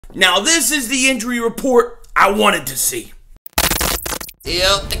Now this is the injury report I wanted to see.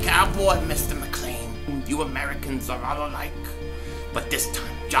 Still the cowboy, Mr. McLean. You Americans are all alike. But this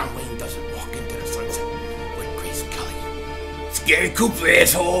time, John Wayne doesn't walk into the sunset with Grace Kelly. Scary Cooper,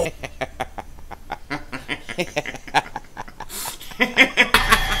 asshole.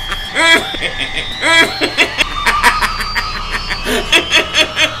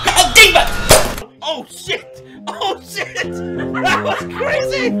 Oh, Dingbat! Oh, shit! Oh, shit! That was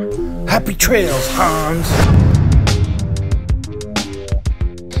crazy! Happy trails, Hans.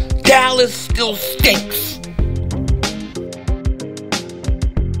 Dallas still stinks.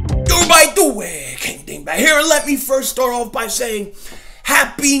 Everybody do it, King Dingbat here, and let me first start off by saying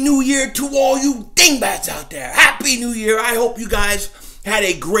Happy New Year to all you Dingbats out there. Happy New Year. I hope you guys had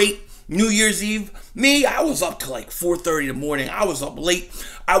a great New Year's Eve. Me, I was up to like 4:30 in the morning. I was up late.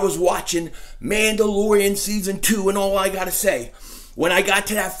 I was watching Mandalorian Season 2, and all I gotta say, when I got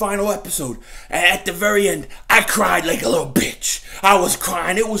to that final episode, at the very end, I cried like a little bitch. I was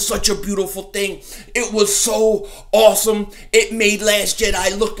crying. It was such a beautiful thing. It was so awesome. It made Last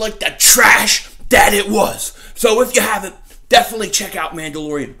Jedi look like the trash that it was. So if you haven't, definitely check out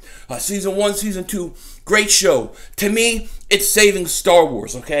Mandalorian. Season 1, Season 2, great show. To me, it's saving Star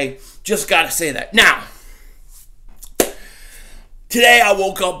Wars, okay? Just gotta say that. Now, today I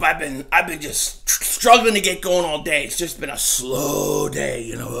woke up, I've been just struggling to get going all day. It's just been a slow day,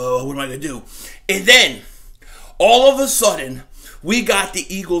 you know, what am I gonna do? And then, all of a sudden, we got the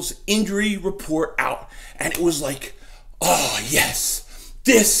Eagles injury report out, and it was like, oh yes,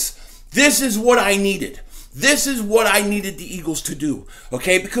 this is what I needed. This is what I needed the Eagles to do,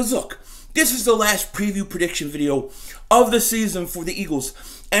 okay? Because look, this is the last preview prediction video of the season for the Eagles.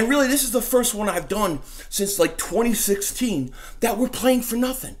 And really, this is the first one I've done since like 2016 that we're playing for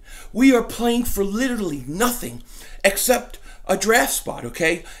nothing. We are playing for literally nothing except a draft spot,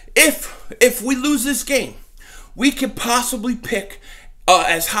 okay? If we lose this game, we could possibly pick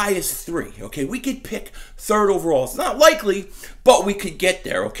as high as 3, okay? We could pick 3rd overall. It's not likely, but we could get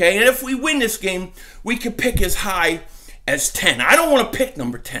there, okay? And if we win this game, we could pick as high as 10. I don't want to pick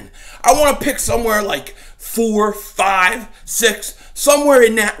number 10. I want to pick somewhere like 4, 5, 6. Somewhere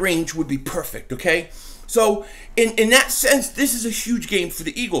in that range would be perfect, okay? So, in that sense, this is a huge game for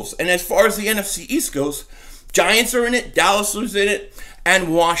the Eagles. And as far as the NFC East goes, Giants are in it, Dallas is in it,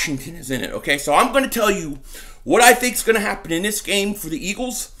 and Washington is in it, okay? So I'm going to tell you what I think is going to happen in this game for the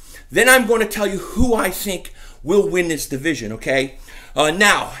Eagles. Then I'm going to tell you who I think will win this division, okay?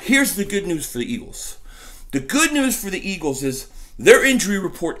 Now, here's the good news for the Eagles. The good news for the Eagles is their injury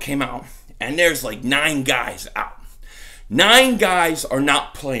report came out, and there's like 9 guys out. 9 guys are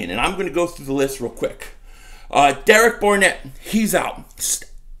not playing, and I'm going to go through the list real quick. Derek Barnett, he's out.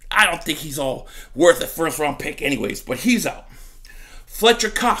 I don't think he's all worth a first-round pick anyways, but he's out. Fletcher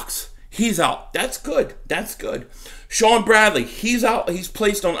Cox, he's out. That's good. That's good. Sean Bradley, he's out. He's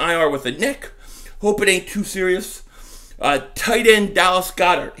placed on IR with a nick. Hope it ain't too serious. Tight end Dallas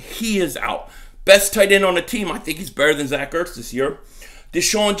Goedert, he is out. Best tight end on the team. I think he's better than Zach Ertz this year.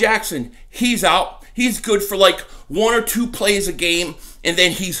 Deshaun Jackson, he's out. He's good for like 1 or 2 plays a game, and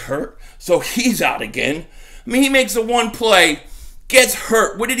then he's hurt. So he's out again. I mean, he makes a 1 play, gets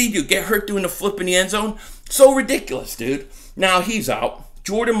hurt. What did he do? Get hurt doing the flip in the end zone? So ridiculous, dude. Now he's out.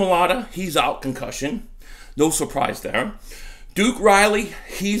 Jordan Mailata, he's out, concussion. No surprise there. Duke Riley,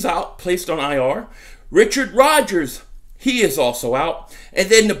 he's out, placed on IR. Richard Rodgers, he is also out. And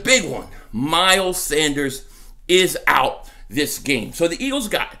then the big one, Miles Sanders is out this game. So the Eagles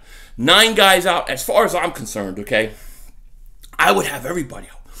got 9 guys out. As far as I'm concerned, okay, I would have everybody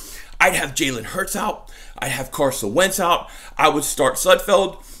out. I'd have Jalen Hurts out. I'd have Carson Wentz out. I would start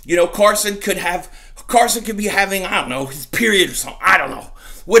Sudfeld. You know, Carson could be having, I don't know, his period or something. I don't know.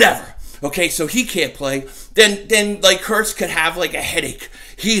 Whatever. Okay, so he can't play. Then like Hurts could have like a headache.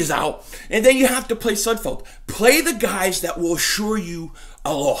 He's out. And then you have to play Sudfeld. Play the guys that will assure you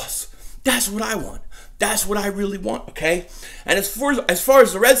a loss. That's what I want. That's what I really want, okay? And as far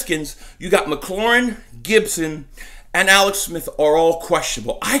as the Redskins, you got McLaurin, Gibson, and Alex Smith are all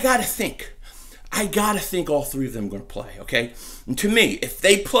questionable. I gotta think all 3 of them are going to play, okay? And to me, if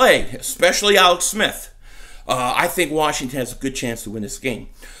they play, especially Alex Smith, I think Washington has a good chance to win this game.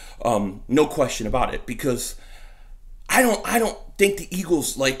 No question about it, because I don't think the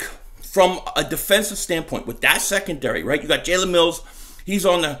Eagles, like, from a defensive standpoint, with that secondary, right? You got Jalen Mills, he's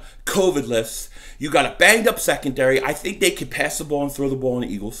on the COVID list. You got a banged up secondary. I think they can pass the ball and throw the ball on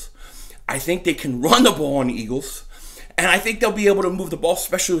the Eagles. I think they can run the ball on the Eagles. And I think they'll be able to move the ball,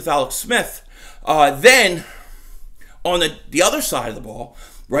 especially with Alex Smith. Then, on the other side of the ball,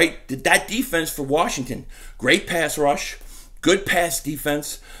 right, that defense for Washington, great pass rush, good pass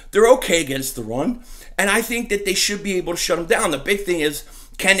defense. They're okay against the run. And I think that they should be able to shut him down. The big thing is,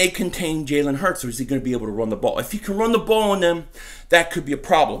 can they contain Jalen Hurts, or is he going to be able to run the ball? If he can run the ball on them, that could be a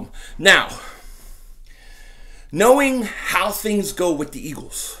problem. Now, knowing how things go with the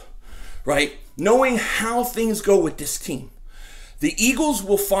Eagles, right? Knowing how things go with this team, the Eagles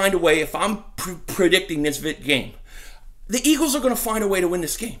will find a way. If I'm predicting this game, the Eagles are going to find a way to win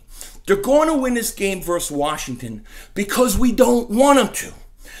this game. They're going to win this game versus Washington because we don't want them to.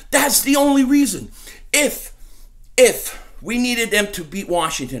 That's the only reason. If we needed them to beat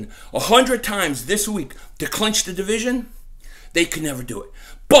Washington 100 times this week to clinch the division, they could never do it.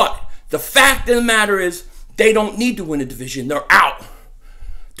 But the fact of the matter is, they don't need to win the division. They're out.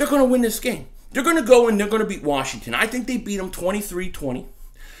 They're going to win this game. They're going to go and they're going to beat Washington. I think they beat them 23-20.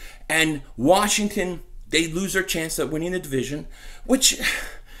 And Washington, they lose their chance at winning the division, which,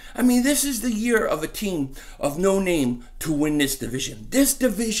 I mean, this is the year of a team of no name to win this division. This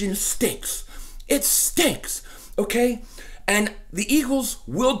division stinks. It stinks, okay? And the Eagles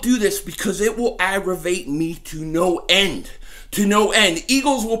will do this because it will aggravate me to no end. To no end. The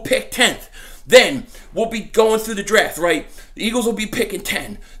Eagles will pick 10th. Then we'll be going through the draft, right? The Eagles will be picking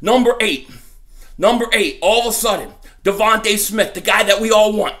 10. Number 8, all of a sudden, Devontae Smith, the guy that we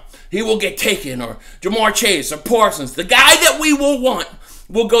all want, he will get taken, or Jamar Chase, or Parsons. The guy that we will want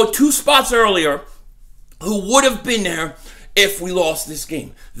will go 2 spots earlier, who would have been there if we lost this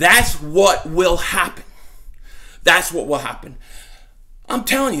game. That's what will happen. That's what will happen. I'm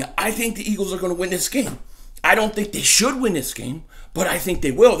telling you, I think the Eagles are going to win this game. I don't think they should win this game, but I think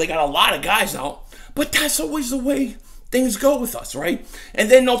they will. They got a lot of guys out, but that's always the way things go with us, right?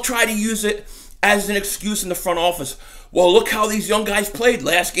 And then they'll try to use it as an excuse in the front office. Well, look how these young guys played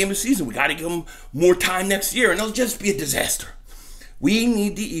last game of the season. We got to give them more time next year, and it'll just be a disaster. We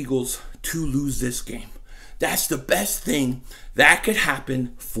need the Eagles to lose this game. That's the best thing that could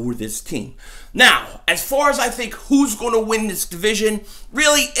happen for this team. Now, as far as I think who's going to win this division,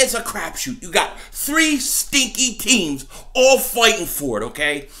 really, it's a crapshoot. You got 3 stinky teams all fighting for it,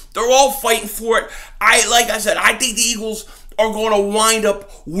 okay? They're all fighting for it. Like I said, I think the Eagles are going to wind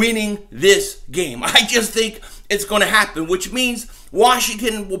up winning this game. I just think it's going to happen, which means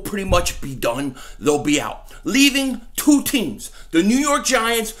Washington will pretty much be done. They'll be out, leaving 2 teams. The New York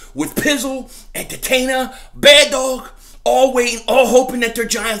Giants with Pizzle, Entertainer, Bad Dog, all waiting, all hoping that their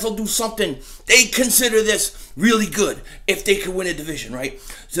Giants will do something. They consider this really good if they can win a division, right?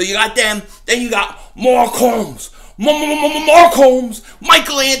 So you got them. Then you got Mark Holmes. Mark Holmes,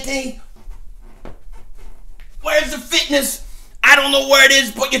 Michael Anthony. Where's the fitness? I don't know where it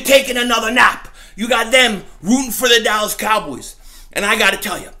is, but you're taking another nap. You got them rooting for the Dallas Cowboys. And I got to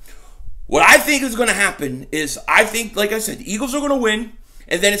tell you, what I think is going to happen is, I think, like I said, the Eagles are going to win,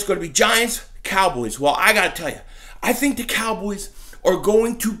 and then it's going to be Giants, Cowboys. Well, I got to tell you, I think the Cowboys are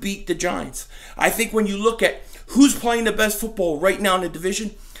going to beat the Giants. I think when you look at who's playing the best football right now in the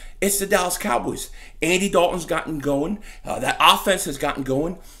division, it's the Dallas Cowboys. Andy Dalton's gotten going. That offense has gotten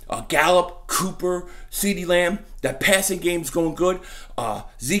going. Gallup, Cooper, CeeDee Lamb, that passing game's going good.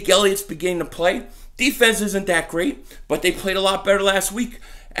 Zeke Elliott's beginning to play. Defense isn't that great, but they played a lot better last week.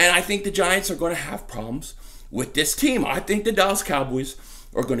 And I think the Giants are going to have problems with this team. I think the Dallas Cowboys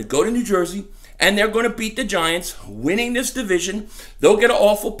are going to go to New Jersey, and they're going to beat the Giants, winning this division. They'll get an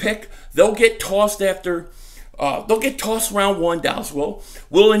awful pick. They'll get tossed after... they'll get tossed round 1, Dallas will.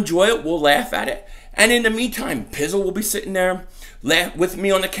 We'll enjoy it. We'll laugh at it. And in the meantime, Pizzle will be sitting there with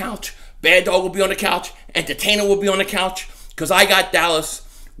me on the couch. Bad Dog will be on the couch. Entertainer will be on the couch. Because I got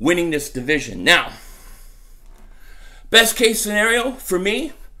Dallas winning this division. Now, best case scenario for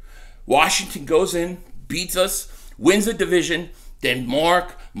me, Washington goes in, beats us, wins the division. Then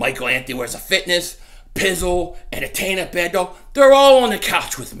Michael Anthony wears a fitness, Pizzle, Entertainer, Bad Dog. They're all on the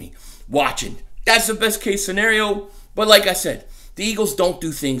couch with me watching. That's the best case scenario. But like I said, the Eagles don't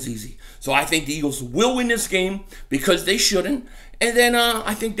do things easy. So I think the Eagles will win this game because they shouldn't. And then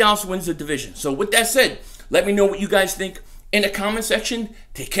I think Dallas wins the division. So with that said, let me know what you guys think in the comment section.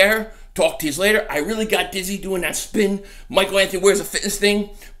 Take care. Talk to you later. I really got dizzy doing that spin. Michael Anthony wears a fitness thing.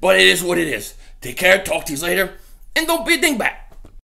 But it is what it is. Take care. Talk to you later. And don't be a dingbat.